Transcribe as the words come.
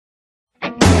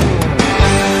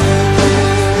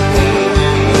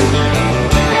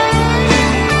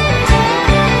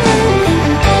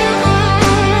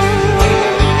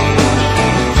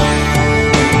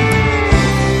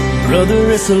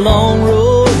it's a long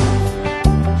road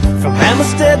from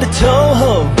Hammerstead to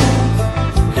Toho.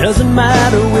 Doesn't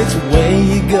matter which way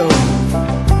you go,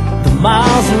 the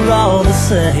miles are all the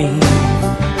same.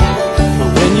 But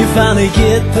when you finally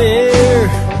get there,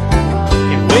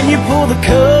 and when you pull the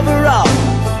cover off,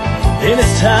 then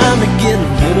it's time to get a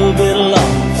little bit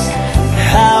lost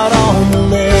out on the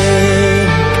lake.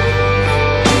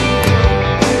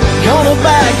 Gonna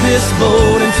back this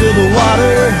boat into the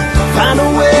water, find a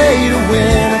way to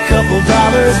win a couple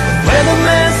dollars.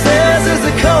 Weatherman says there's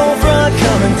a cold front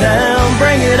coming down.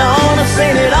 Bring it on, I've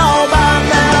seen it all by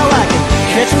now. I can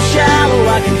catch them shallow,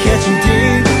 I can catch them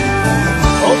deep.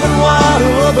 Open water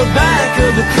or the back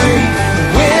of the creek.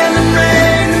 Wind and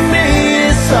rain to me,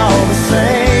 it's all the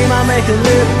same. I make a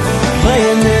living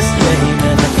playing this game,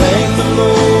 and I thank the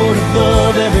Lord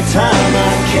above every time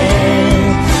I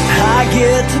can. I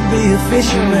get to be a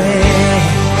fisherman.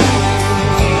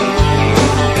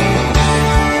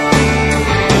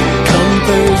 Come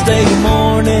Thursday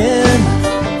morning,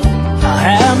 I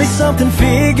have me something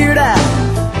figured out.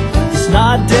 It's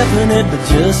not definite, but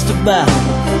just about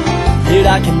that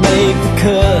I can make the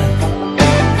cut.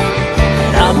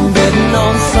 And I'm betting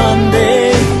on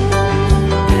Sunday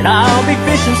that I'll be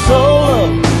fishing solo,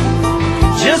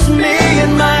 just me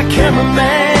and my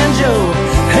cameraman Joe.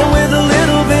 And with a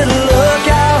little bit of luck,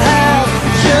 I'll have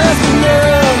just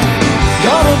enough.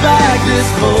 Gonna back this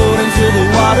boat into the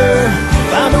water,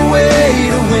 find a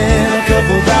way to win a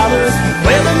couple dollars.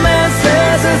 Weatherman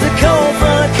says there's a cold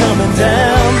front coming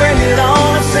down. Bring it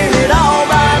on, I've seen it all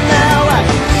by now. I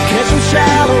can catch them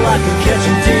shallow, I can catch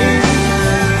them deep.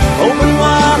 Open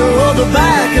water or the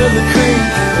back of the creek.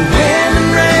 The wind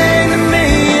and rain to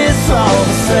me, it's all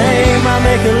the same. I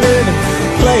make a living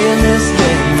playing this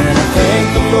game, and I thank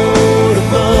the Lord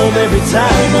above every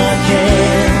time I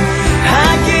can.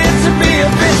 I get to be a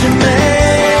fisherman.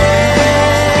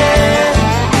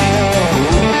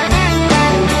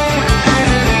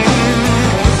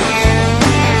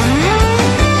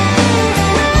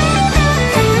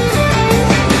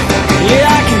 Yeah,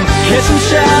 I can catch them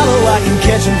shallow, I can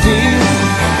catch them deep.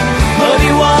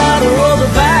 Muddy water or the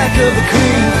back of the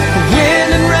creek. The wind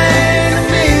and rain to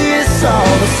me, it's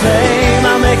all the same. I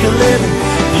make a living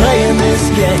playing this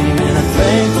game, and I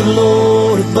thank the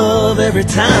Lord above every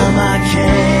time I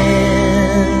can.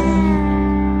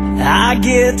 I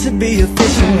get to be a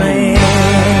fisherman.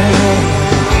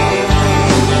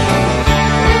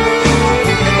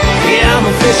 Yeah, I'm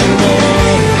a fisherman.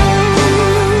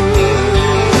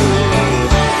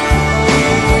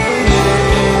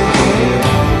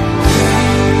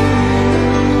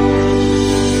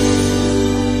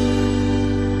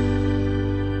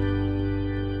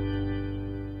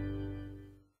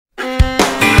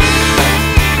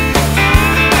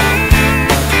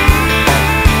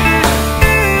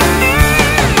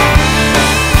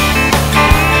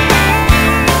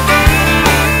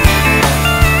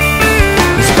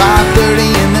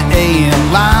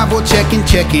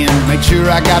 Check-in, make sure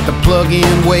I got the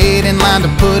plug-in, wait in line to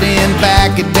put in,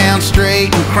 back it down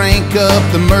straight and crank up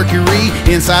the mercury.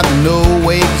 Inside the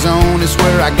no-wake zone is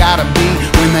where I gotta be.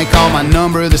 When they call my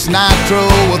number, this nitro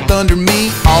will thunder me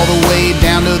all the way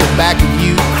down to the back of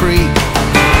Ute Creek.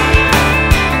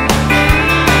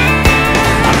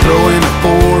 I throw in a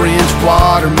 4-inch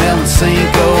watermelon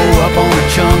Cinco up on a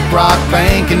chunk rock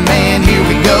bank, and man, here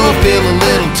we go. Feel a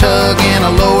little tug and I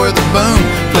lower the boom.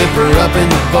 Flip her up in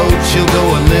the boat, she'll go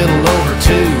a little over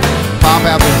 2. Pop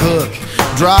out the hook,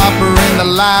 drop her in the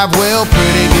live well.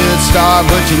 Pretty good start,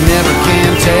 but you never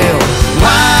can tell.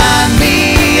 Line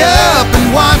me up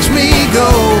and watch me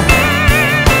go.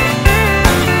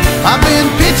 I've been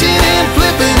pitching and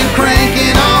flipping and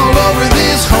cranking all over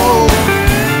this hole.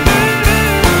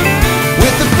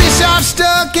 With the fish I've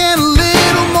stuck and a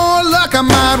little more luck, I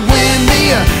might win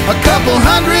me a couple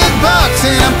 $100,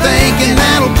 and I'm thinking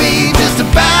that'll be just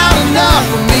about enough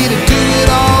for me to do it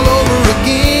all over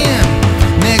again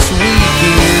next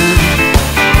weekend.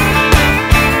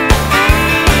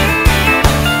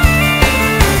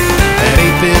 At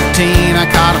 8:15 I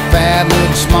caught a fat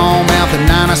little smallmouth. At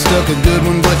 9 I stuck a good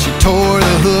one, but she tore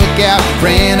the hook out.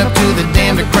 Ran up to the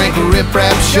dam to crank a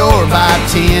riprap shore. By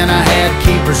 10 I had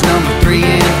keepers number 3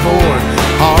 and 4.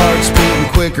 Heart beating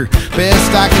quicker,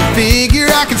 best I could figure.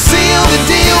 I could seal the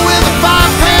deal with a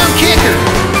 5-pound kicker.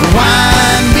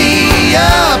 Wind me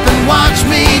up and watch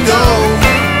me go.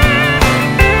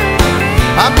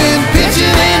 I've been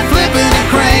pitching and flipping and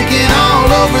cranking all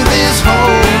over this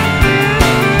hole.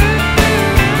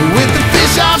 With the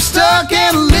fish I've stuck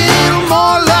and a little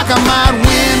more luck, I might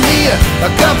win me a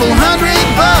couple $100,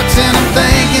 and I'm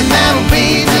thinking that'll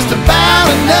be just about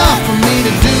enough for me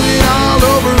to do it all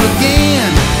over again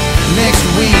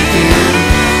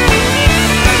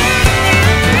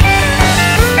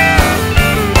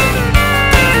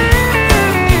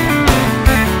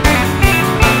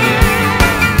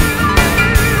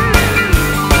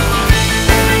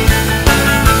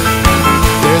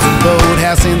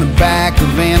glass in the back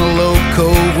of Antelope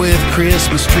Cove with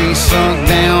Christmas trees sunk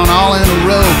down all in a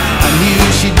row. I knew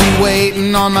she'd be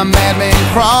waiting on my madman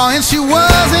crawl, and she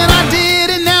was, and I did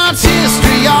it. Now it's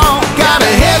history, y'all. Got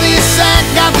a heavy sack,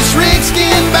 got this rig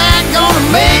skin back, gonna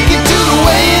make it to the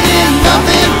weigh-in in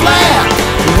nothing flat.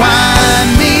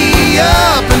 Wind me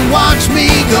up and watch me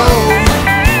go.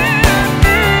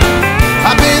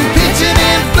 I've been pitching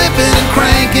and flipping and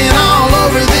cranking all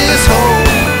over this hole.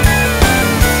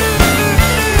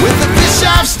 With the fish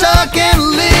I've stuck and a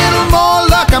little more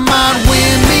luck, I might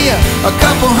win me a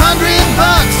couple $100,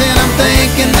 and I'm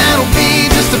thinking that'll be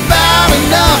just about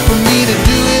enough for me to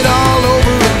do it all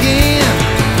over again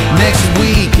next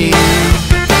weekend.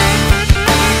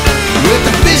 With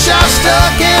the fish I've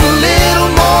stuck and a little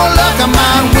more luck, I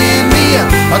might win me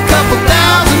a couple $1,000,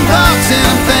 and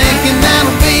I'm thinking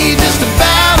that'll be just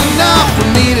about enough for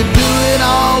me to do it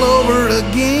all over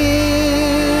again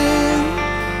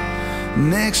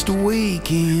next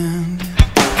weekend.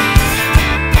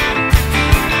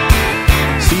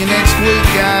 See you next week,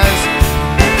 guys.